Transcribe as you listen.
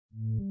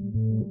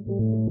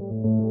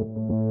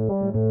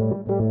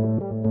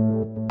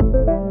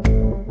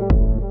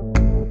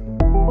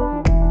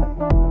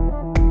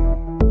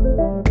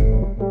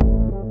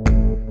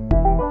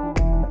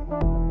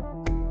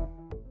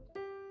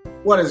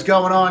What is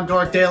going on,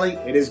 Dork Daily?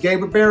 It is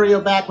Gabe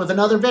Riberio back with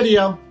another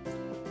video.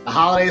 The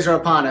holidays are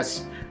upon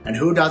us, and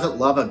who doesn't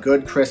love a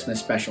good Christmas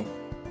special?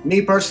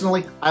 Me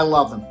personally, I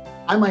love them.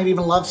 I might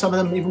even love some of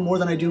them even more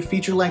than I do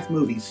feature-length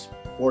movies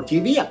or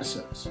TV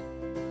episodes,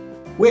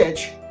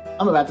 which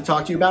I'm about to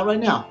talk to you about right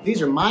now.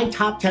 These are my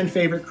top 10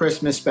 favorite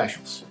Christmas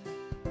specials.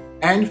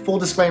 And full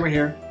disclaimer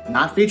here,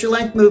 not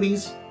feature-length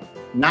movies,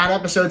 not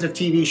episodes of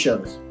TV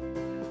shows.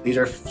 These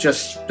are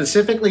just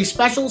specifically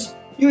specials,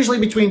 usually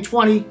between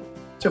 20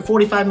 to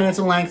 45 minutes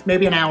in length,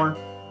 maybe an hour.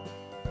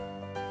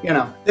 You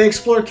know, they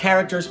explore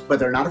characters, but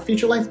they're not a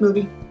feature-length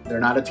movie,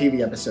 they're not a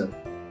TV episode.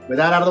 With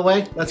that out of the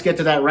way, let's get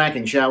to that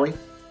ranking, shall we?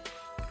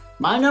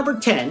 My number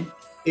 10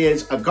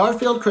 is A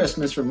Garfield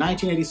Christmas from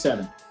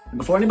 1987. And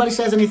before anybody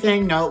says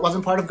anything, no, it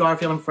wasn't part of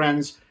Garfield and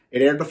Friends.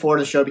 It aired before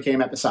the show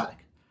became episodic.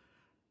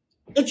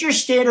 It's your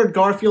standard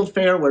Garfield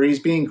fare where he's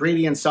being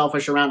greedy and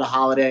selfish around a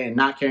holiday and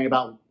not caring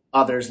about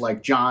others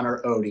like John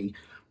or Odie.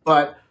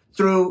 But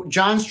through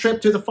John's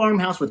trip to the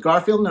farmhouse with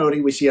Garfield and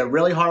Odie, we see a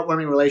really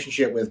heartwarming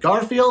relationship with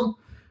Garfield.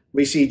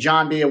 We see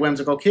John be a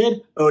whimsical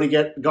kid, Odie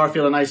get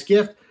Garfield a nice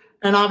gift,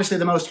 and obviously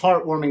the most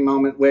heartwarming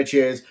moment, which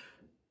is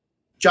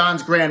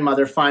John's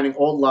grandmother finding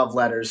old love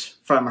letters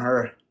from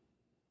her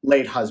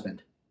late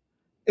husband.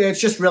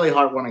 It's just really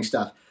heartwarming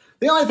stuff.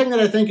 The only thing that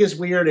I think is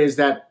weird is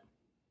that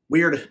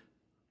weird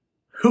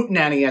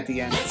hootenanny at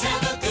the end. Let's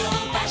have a good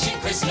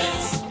old-fashioned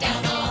Christmas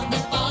down on the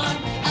farm.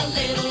 A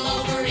little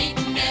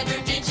overeating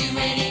never did you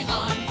any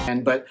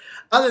harm. But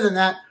other than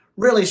that,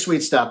 really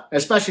sweet stuff,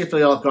 especially for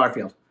you love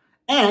Garfield.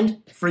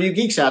 And for you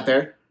geeks out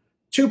there,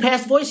 two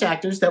past voice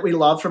actors that we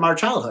love from our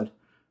childhood.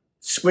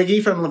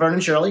 Squiggy from Laverne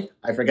and Shirley,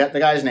 I forget the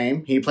guy's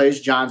name, he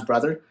plays John's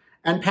brother,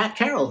 and Pat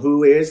Carroll,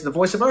 who is the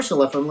voice of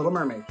Ursula from Little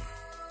Mermaid.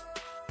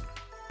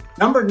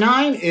 Number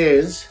 9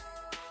 is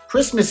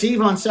Christmas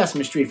Eve on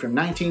Sesame Street from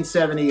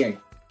 1978.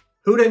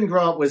 Who didn't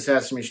grow up with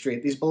Sesame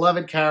Street? These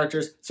beloved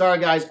characters. Sorry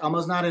guys,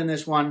 Elmo's not in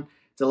this one.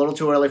 It's a little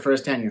too early for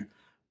his tenure.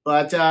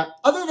 But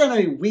other than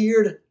a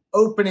weird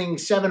opening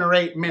 7 or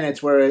 8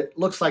 minutes where it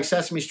looks like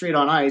Sesame Street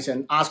on ice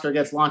and Oscar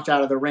gets launched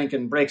out of the rink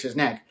and breaks his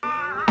neck.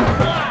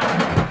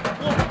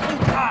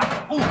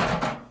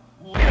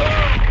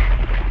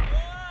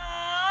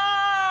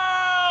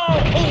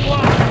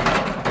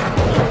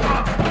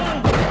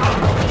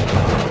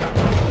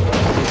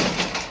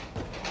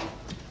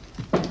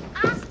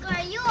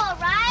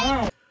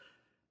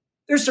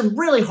 There's some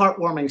really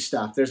heartwarming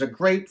stuff. There's a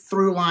great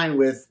through line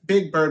with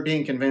Big Bird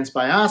being convinced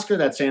by Oscar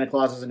that Santa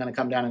Claus isn't going to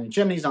come down in the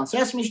chimneys on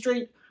Sesame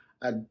Street.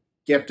 A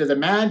Gift of the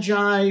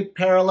Magi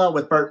parallel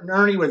with Bert and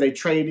Ernie where they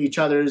trade each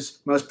other's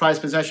most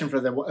prized possession for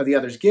the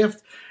other's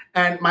gift.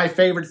 And my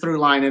favorite through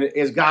line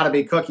is got to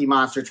be Cookie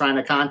Monster trying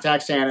to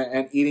contact Santa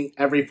and eating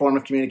every form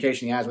of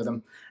communication he has with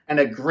him. And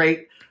a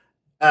great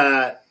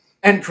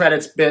end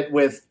credits bit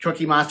with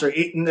Cookie Monster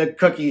eating the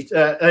cookies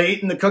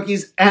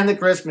and the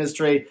Christmas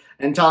tree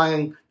and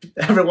telling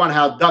everyone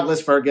how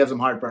Douglas fir gives him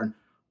heartburn.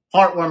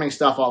 Heartwarming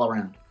stuff all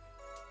around.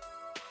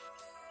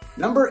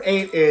 Number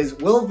 8 is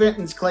Will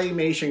Vinton's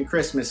Claymation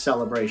Christmas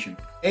Celebration,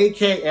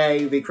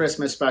 a.k.a. the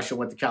Christmas special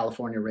with the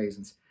California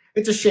Raisins.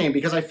 It's a shame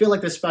because I feel like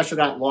this special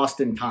got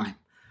lost in time.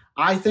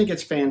 I think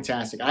it's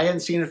fantastic. I hadn't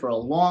seen it for a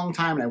long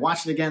time, and I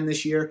watched it again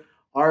this year,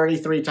 already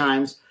 3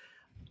 times.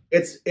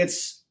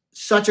 It's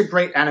such a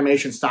great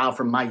animation style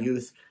from my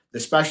youth. The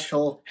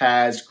special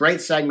has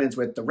great segments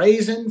with the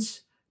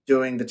Raisins,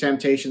 doing the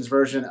Temptations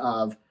version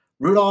of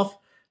Rudolph.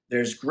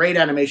 There's great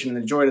animation in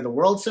the Joy to the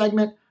World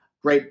segment,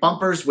 great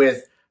bumpers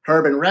with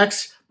Herb and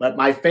Rex, but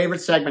my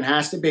favorite segment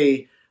has to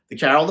be the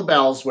Carol of the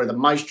Bells, where the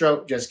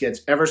maestro just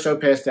gets ever so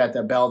pissed at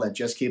the bell that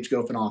just keeps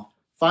goofing off.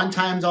 Fun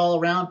times all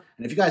around,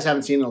 and if you guys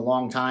haven't seen it in a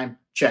long time,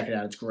 check it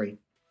out. It's great.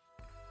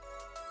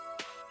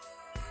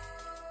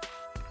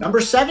 Number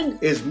 7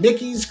 is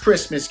Mickey's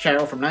Christmas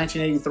Carol from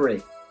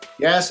 1983.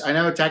 Yes, I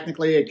know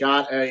technically it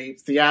got a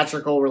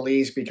theatrical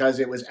release because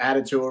it was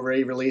added to a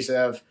re-release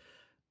of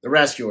The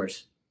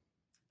Rescuers.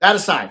 That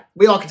aside,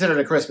 we all consider it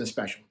a Christmas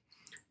special.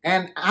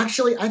 And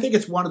actually, I think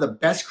it's one of the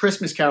best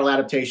Christmas Carol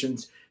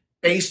adaptations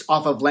based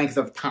off of length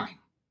of time.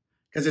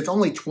 Because it's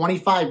only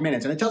 25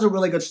 minutes, and it tells a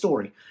really good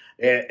story.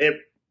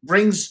 It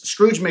brings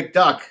Scrooge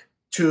McDuck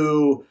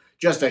to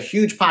just a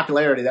huge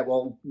popularity that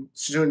will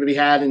soon be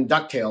had in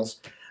DuckTales.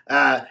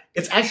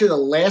 It's actually the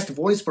last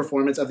voice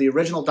performance of the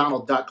original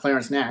Donald Duck,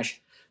 Clarence Nash.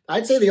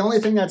 I'd say the only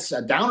thing that's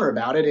a downer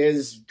about it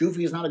is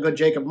Goofy is not a good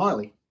Jacob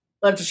Marley.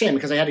 But it's a shame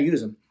because I had to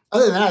use him.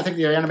 Other than that, I think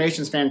the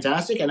animation's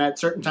fantastic, and at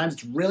certain times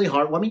it's really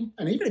heartwarming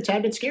and even a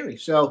tad bit scary.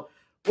 So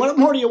what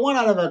more do you want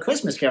out of a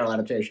Christmas Carol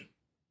adaptation?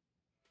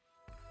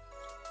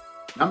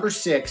 Number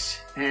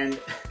 6, and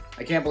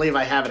I can't believe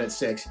I have it at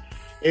 6,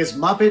 is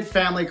Muppet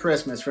Family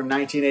Christmas from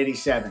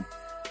 1987.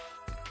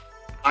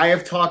 I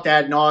have talked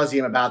ad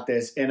nauseum about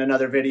this in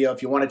another video.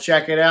 If you want to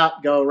check it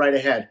out, go right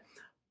ahead.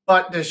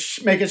 But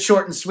to make it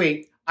short and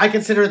sweet, I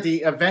consider it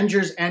the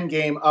Avengers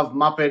Endgame of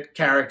Muppet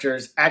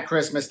characters at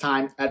Christmas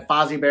time at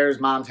Fozzie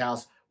Bear's mom's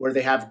house, where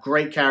they have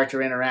great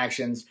character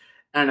interactions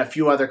and a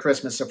few other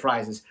Christmas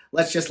surprises.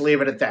 Let's just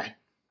leave it at that.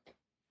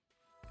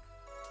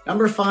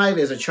 Number 5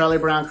 is A Charlie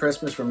Brown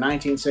Christmas from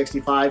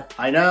 1965.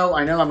 I know,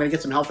 I'm going to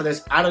get some help for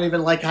this. I don't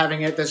even like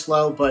having it this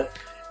low, but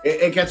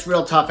it gets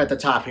real tough at the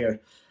top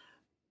here.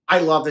 I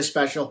love this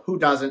special. Who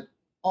doesn't?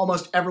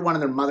 Almost everyone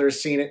and their mother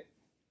has seen it.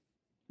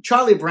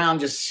 Charlie Brown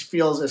just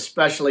feels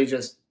especially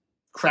just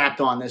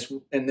crapped on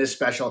in this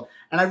special.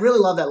 And I really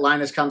love that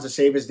Linus comes to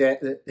save his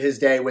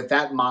day with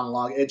that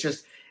monologue.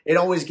 It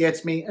always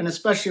gets me, and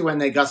especially when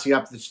they gussy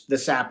up the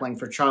sapling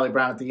for Charlie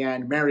Brown at the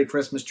end. Merry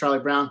Christmas, Charlie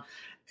Brown.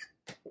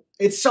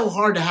 It's so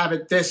hard to have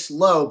it this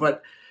low,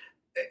 but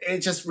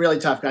it's just really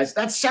tough, guys.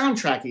 That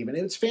soundtrack even,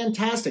 it's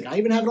fantastic. I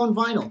even have it on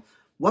vinyl.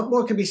 What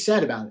more can be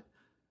said about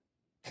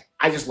it?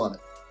 I just love it.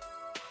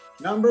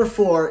 Number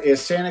 4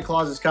 is Santa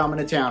Claus is Coming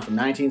to Town from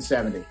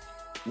 1970.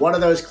 One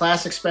of those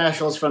classic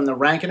specials from the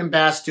Rankin and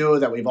Bass duo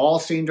that we've all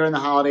seen during the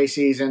holiday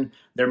season.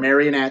 They're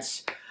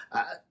marionettes.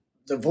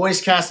 The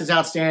voice cast is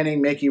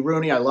outstanding. Mickey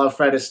Rooney, I love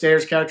Fred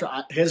Astaire's character.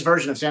 His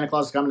version of Santa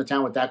Claus is Coming to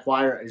Town with that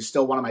choir is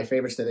still one of my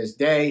favorites to this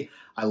day.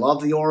 I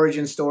love the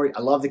origin story.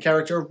 I love the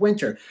character of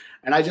Winter.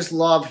 And I just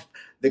love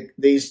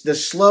the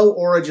slow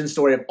origin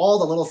story of all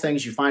the little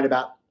things you find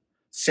about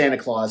Santa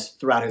Claus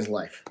throughout his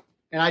life.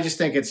 And I just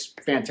think it's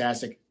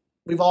fantastic.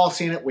 We've all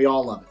seen it. We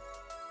all love it.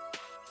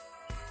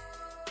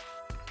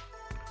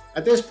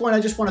 At this point, I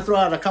just want to throw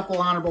out a couple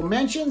honorable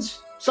mentions.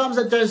 Some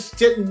that just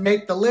didn't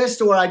make the list,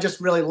 or I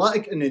just really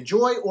like and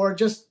enjoy, or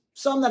just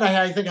some that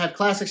I think have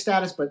classic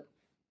status, but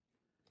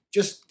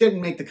just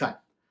didn't make the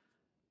cut.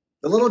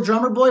 The Little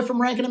Drummer Boy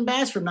from Rankin and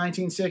Bass from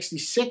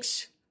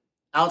 1966.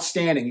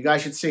 Outstanding. You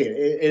guys should see it.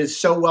 It is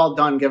so well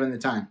done given the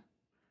time.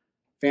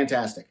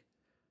 Fantastic.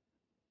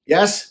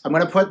 Yes, I'm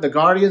going to put the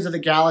Guardians of the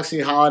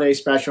Galaxy holiday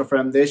special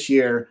from this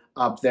year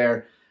up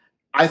there.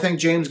 I think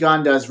James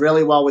Gunn does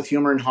really well with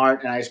humor and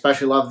heart, and I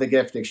especially love the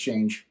gift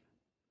exchange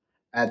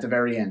at the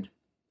very end.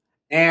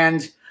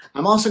 And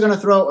I'm also going to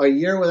throw A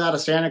Year Without a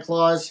Santa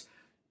Claus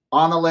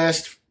on the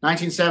list,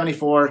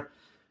 1974.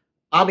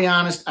 I'll be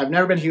honest, I've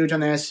never been huge on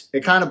this.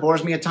 It kind of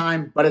bores me at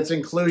times, but its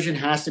inclusion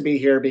has to be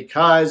here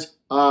because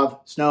of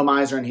Snow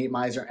Miser and Heat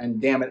Miser,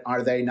 and damn it,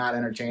 are they not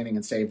entertaining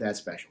and save that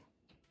special.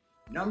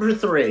 Number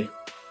 3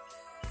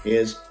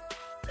 is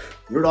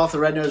Rudolph the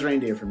Red-Nosed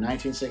Reindeer from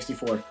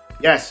 1964.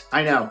 Yes,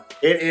 I know.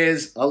 It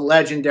is a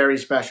legendary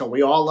special.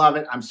 We all love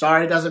it. I'm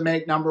sorry it doesn't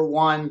make number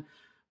 1,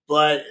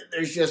 but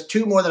there's just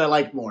 2 more that I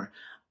like more.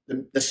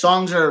 The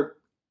songs are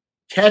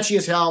catchy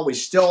as hell. We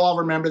still all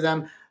remember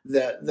them.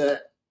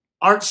 The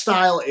art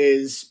style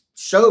is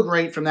so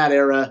great from that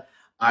era.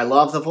 I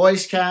love the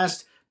voice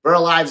cast.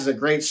 Burl Ives is a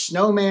great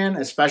snowman,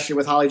 especially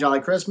with Holly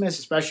Jolly Christmas,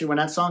 especially when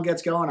that song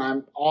gets going.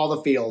 I'm all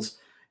the feels.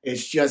 It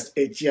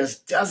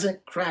just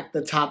doesn't crack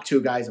the top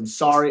 2, guys. I'm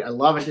sorry. I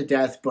love it to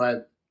death,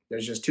 but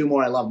there's just 2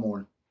 more I love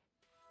more.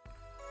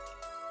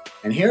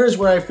 And here's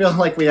where I feel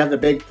like we have the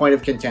big point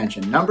of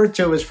contention. Number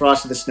 2 is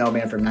Frosty the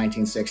Snowman from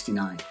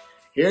 1969.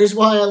 Here's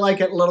why I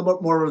like it a little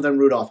bit more than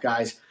Rudolph,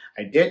 guys.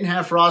 I didn't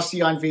have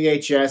Frosty on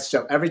VHS,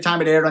 so every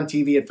time it aired on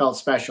TV, it felt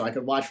special. I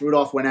could watch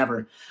Rudolph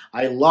whenever.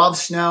 I love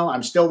snow.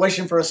 I'm still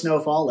wishing for a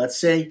snowfall. Let's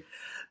see.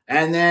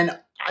 And then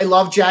I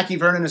love Jackie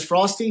Vernon as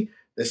Frosty.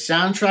 The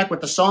soundtrack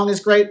with the song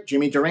is great.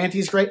 Jimmy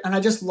Durante's great. And I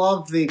just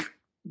love the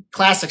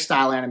classic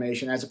style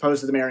animation as opposed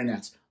to the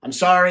marionettes. I'm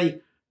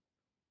sorry.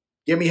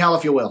 Give me hell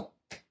if you will.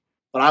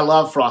 But I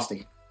love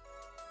Frosty.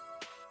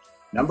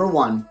 Number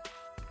 1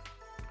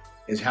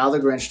 is How the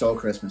Grinch Stole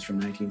Christmas from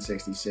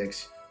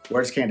 1966.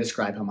 Words can't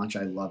describe how much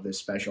I love this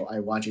special. I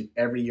watch it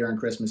every year on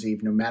Christmas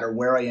Eve. No matter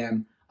where I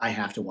am, I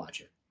have to watch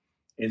it.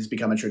 It has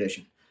become a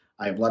tradition.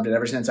 I have loved it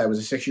ever since I was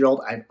a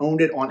 6-year-old. I've owned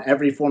it on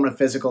every form of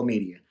physical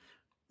media.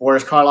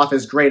 Boris Karloff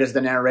is great as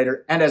the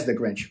narrator and as the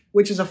Grinch,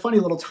 which is a funny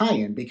little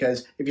tie-in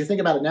because if you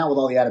think about it now with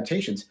all the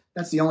adaptations,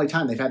 that's the only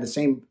time they've had the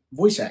same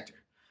voice actor.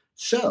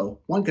 So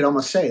one could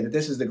almost say that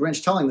this is the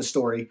Grinch telling the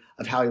story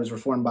of how he was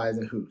reformed by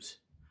the Who's.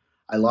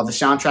 I love the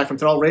soundtrack from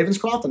Thurl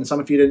Ravenscroft, and some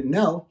of you didn't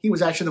know, he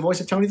was actually the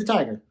voice of Tony the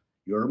Tiger.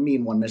 You're a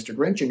mean one, Mr.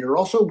 Grinch, and you're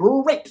also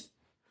great.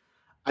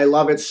 I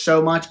love it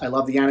so much. I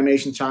love the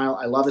animation style.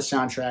 I love the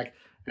soundtrack.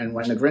 And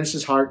when the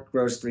Grinch's heart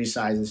grows 3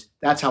 sizes,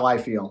 that's how I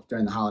feel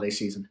during the holiday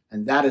season.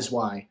 And that is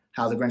why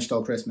How the Grinch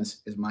Stole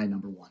Christmas is my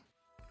number 1.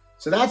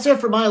 So that's it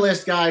for my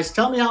list, guys.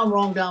 Tell me how I'm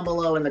wrong down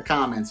below in the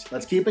comments.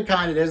 Let's keep it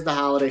kind. It is the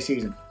holiday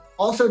season.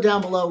 Also down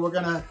below, we're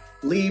going to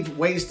leave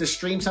ways to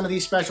stream some of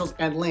these specials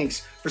and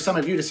links for some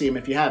of you to see them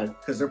if you haven't,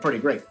 because they're pretty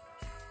great.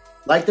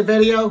 Like the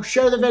video,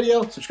 share the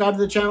video, subscribe to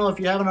the channel if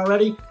you haven't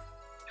already.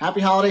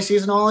 Happy holiday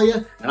season, all of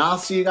you, and I'll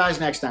see you guys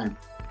next time.